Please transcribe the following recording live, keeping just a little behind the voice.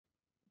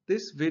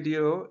This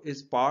video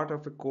is part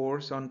of a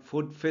course on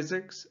food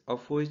physics,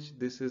 of which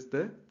this is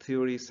the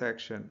theory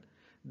section.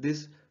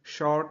 This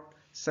short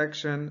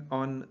section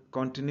on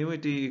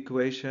continuity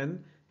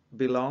equation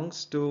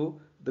belongs to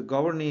the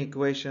governing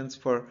equations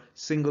for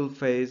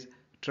single-phase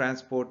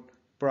transport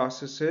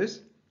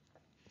processes.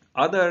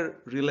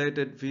 Other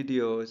related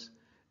videos,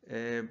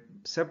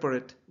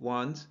 separate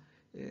ones,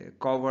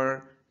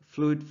 cover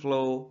fluid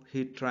flow,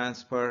 heat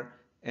transfer,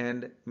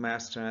 and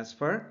mass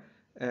transfer.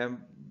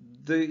 Um,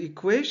 the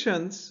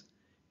equations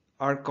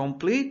are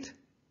complete,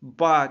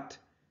 but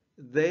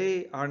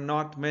they are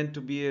not meant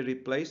to be a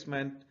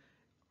replacement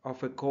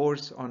of a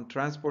course on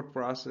transport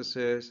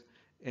processes,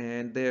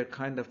 and they are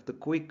kind of the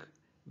quick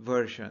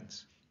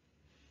versions.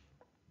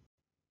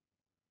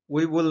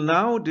 We will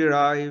now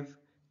derive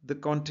the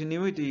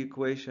continuity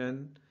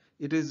equation.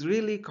 It is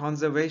really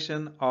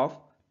conservation of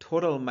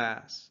total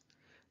mass.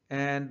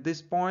 And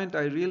this point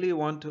I really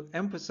want to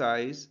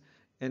emphasize,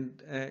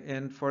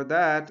 and for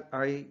that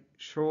I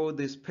show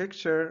this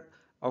picture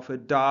of a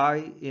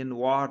dye in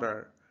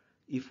water.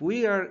 If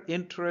we are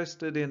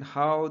interested in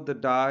how the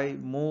dye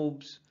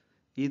moves,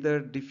 either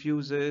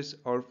diffuses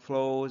or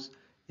flows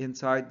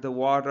inside the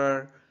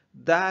water,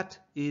 that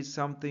is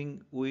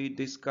something we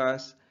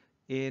discuss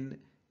in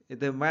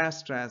the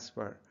mass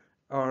transfer,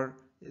 or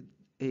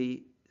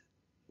a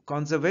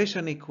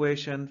conservation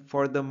equation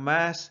for the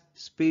mass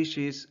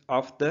species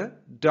of the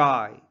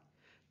dye.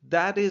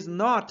 That is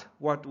not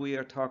what we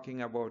are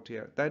talking about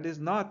here. That is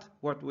not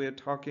what we are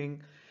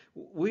talking.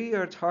 We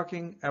are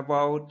talking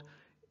about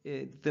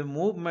the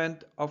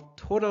movement of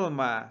total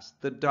mass,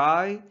 the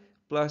dye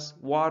plus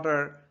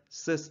water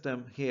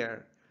system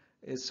here.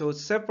 So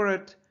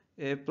separate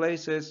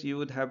places you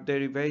would have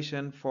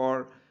derivation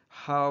for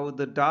how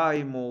the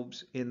dye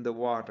moves in the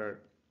water.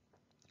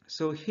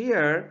 So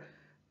here,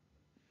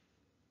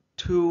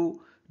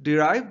 to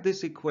derive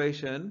this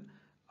equation,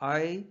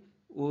 I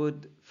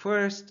would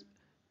first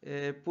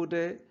put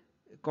a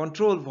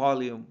control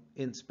volume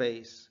in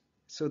space.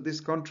 So this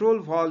control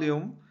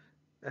volume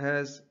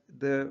has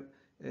the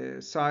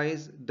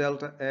size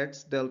delta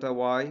x, delta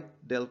y,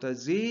 delta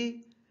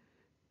z,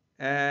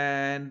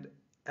 and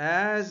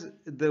as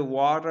the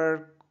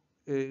water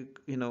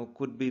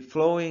could be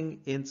flowing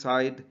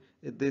inside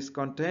this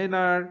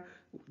container,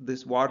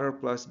 this water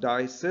plus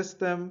dye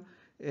system,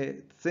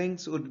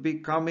 things would be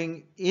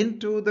coming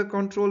into the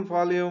control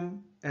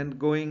volume and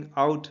going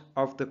out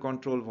of the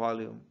control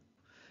volume.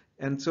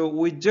 And so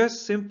we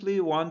just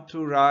simply want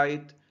to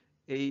write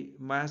a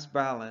mass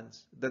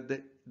balance,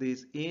 that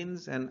these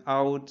ins and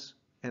outs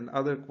and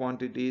other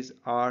quantities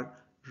are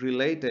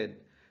related.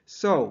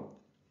 So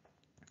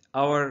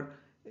our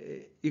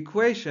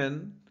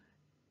equation,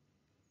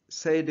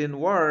 said in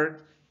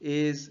word,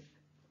 is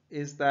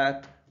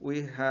that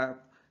we have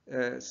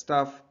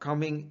stuff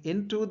coming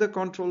into the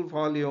control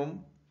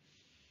volume,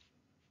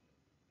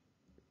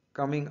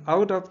 coming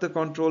out of the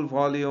control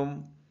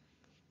volume,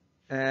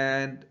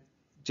 and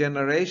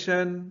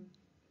generation,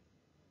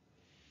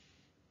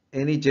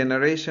 any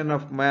generation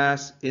of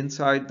mass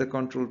inside the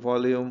control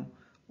volume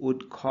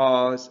would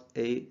cause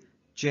a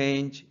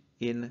change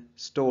in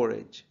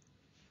storage.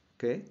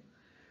 Okay.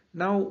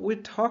 Now we're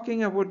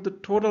talking about the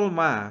total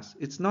mass.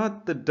 It's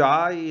not the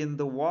dye in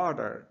the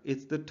water,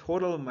 it's the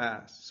total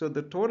mass. So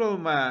the total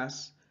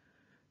mass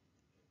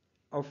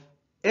of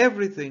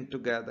everything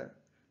together.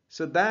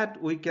 So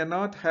that we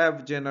cannot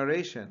have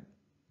generation.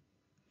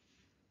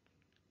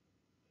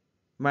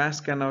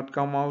 Mass cannot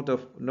come out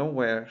of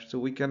nowhere, so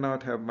we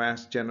cannot have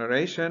mass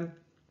generation.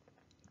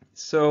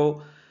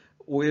 So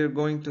we're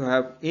going to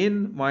have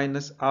in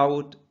minus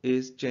out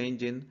is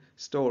change in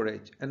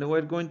storage. And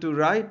we're going to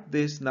write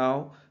this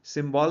now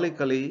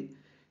symbolically,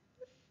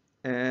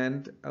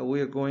 and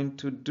we are going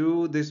to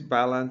do this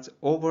balance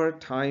over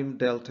time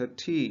delta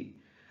t.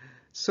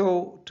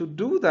 So to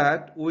do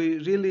that, we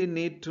really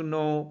need to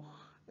know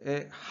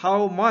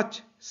how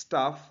much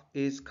stuff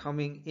is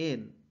coming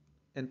in.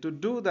 And to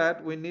do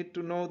that, we need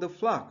to know the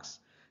flux.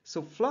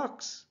 So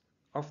flux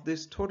of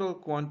this total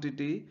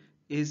quantity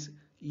is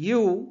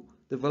u,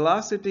 the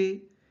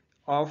velocity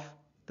of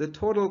the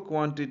total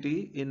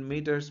quantity in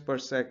meters per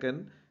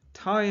second,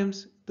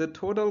 times the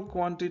total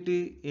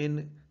quantity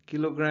in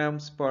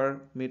kilograms per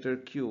meter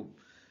cube.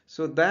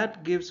 So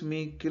that gives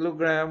me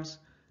kilograms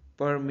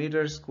per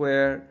meter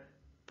square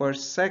per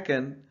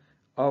second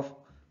of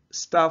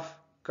stuff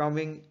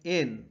coming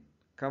in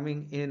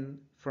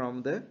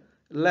from the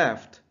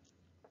left.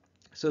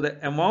 So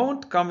the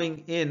amount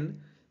coming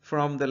in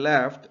from the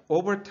left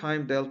over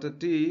time delta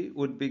t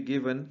would be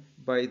given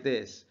by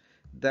this.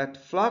 That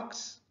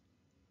flux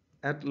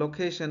at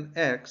location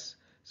x,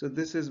 so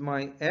this is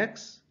my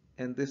x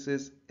and this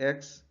is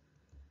x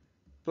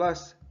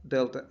plus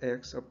delta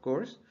x, of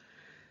course.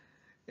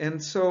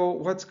 And so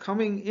what's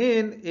coming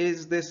in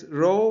is this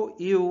rho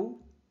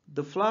u,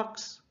 the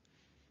flux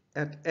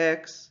at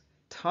x,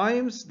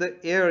 times the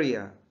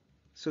area.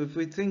 So if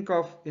we think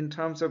of in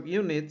terms of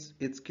units,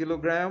 it's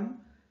kilogram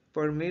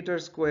per meter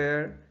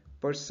square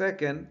per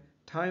second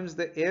times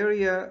the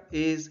area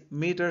is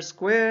meter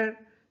square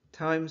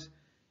times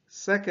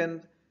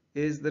Second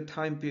is the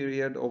time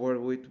period over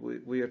which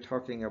we are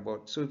talking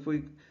about. So if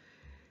we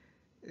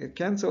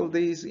cancel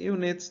these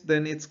units,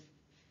 then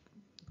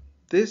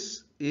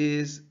this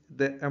is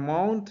the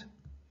amount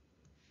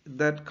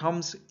that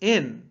comes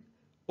in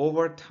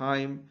over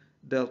time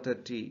delta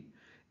t.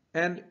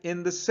 And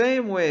in the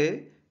same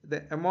way,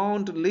 the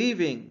amount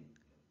leaving,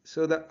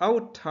 so the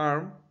out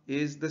term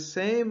is the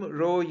same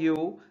rho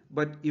u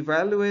but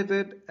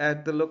evaluated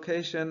at the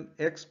location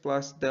x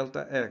plus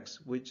delta x,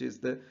 which is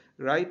the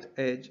right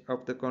edge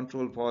of the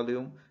control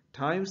volume,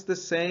 times the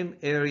same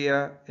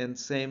area and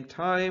same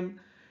time.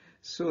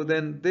 So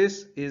then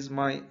this is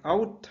my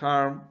out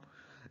term,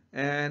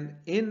 and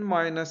in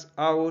minus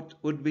out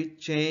would be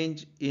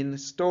change in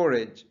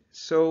storage.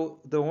 So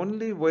the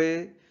only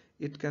way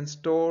it can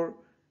store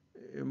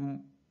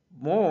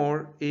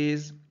more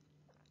is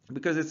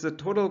because it's a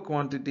total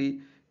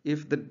quantity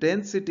if the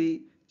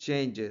density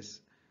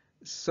changes.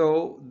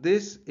 So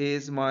this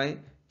is my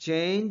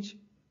change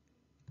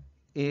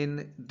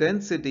in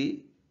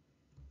density,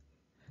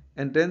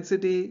 and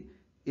density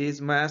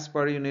is mass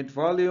per unit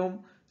volume,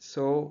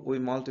 so we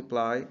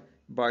multiply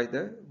by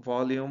the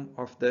volume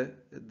of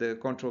the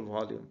control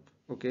volume.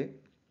 Okay,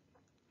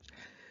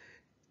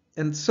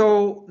 and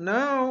so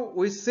now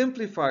we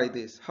simplify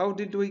this. How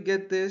did we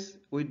get this?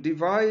 We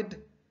divide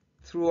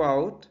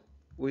throughout,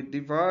 we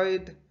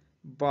divide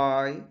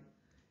by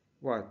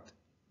what?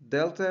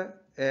 Delta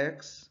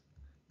x,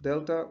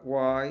 delta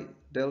y,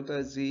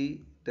 delta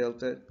z,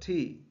 delta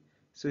t.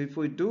 So if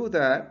we do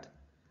that,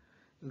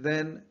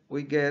 then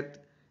we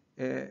get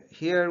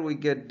here we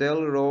get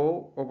del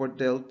rho over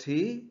del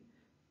t,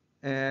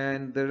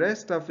 and the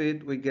rest of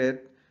it we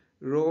get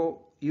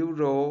rho u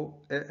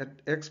rho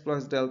at x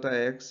plus delta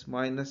x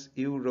minus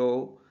u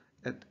rho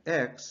at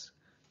x,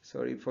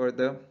 sorry for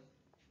the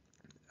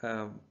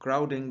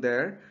crowding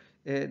there,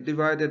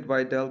 divided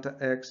by delta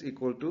x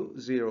equal to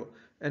 0.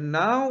 And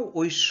now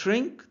we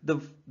shrink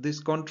this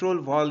control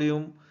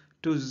volume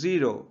to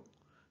 0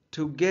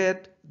 to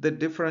get the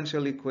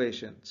differential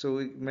equation. So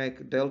we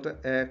make delta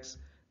x,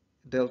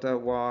 delta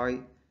y,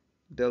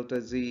 delta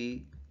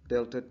z,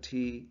 delta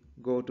t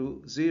go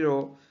to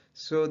 0.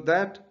 So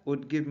that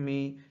would give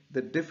me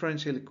the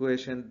differential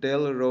equation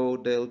del rho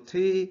del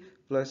t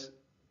plus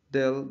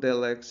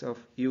del x of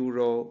u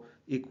rho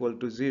equal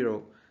to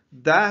 0.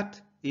 That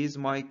is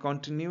my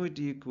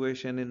continuity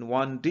equation in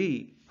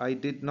 1D. I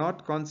did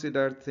not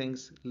consider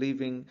things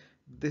leaving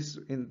this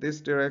in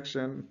this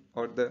direction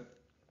or the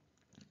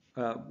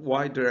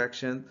y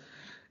direction,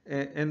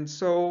 and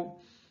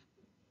so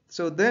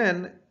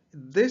then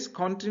this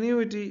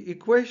continuity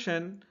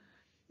equation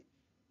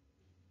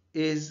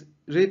is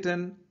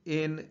written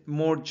in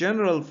more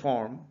general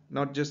form,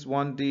 not just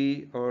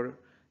 1D or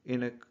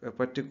in a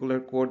particular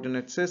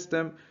coordinate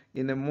system.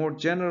 In a more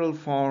general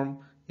form,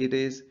 it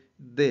is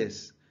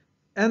this.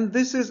 And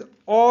this is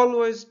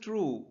always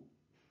true.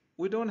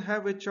 We don't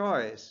have a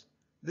choice.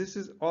 This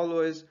is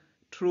always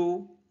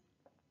true.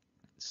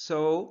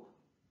 So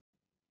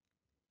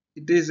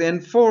it is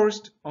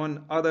enforced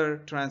on other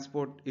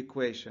transport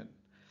equation.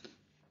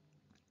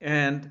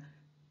 And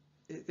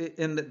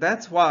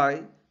that's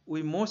why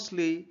we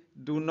mostly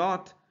do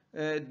not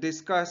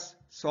discuss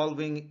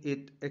solving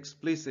it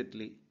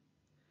explicitly,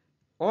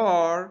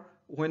 or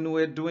when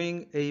we're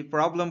doing a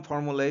problem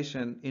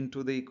formulation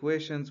into the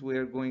equations we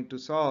are going to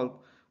solve,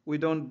 we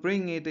don't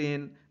bring it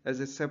in as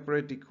a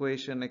separate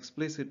equation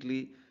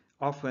explicitly,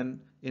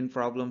 often in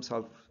problem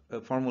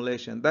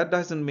formulation. That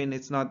doesn't mean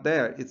it's not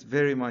there. It's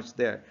very much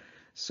there.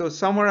 So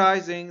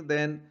summarizing,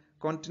 then,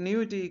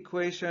 continuity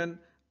equation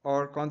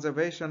or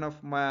conservation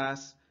of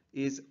mass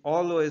is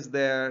always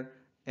there,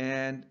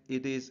 and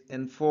it is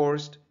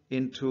enforced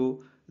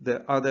into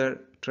the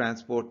other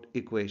transport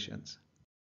equations.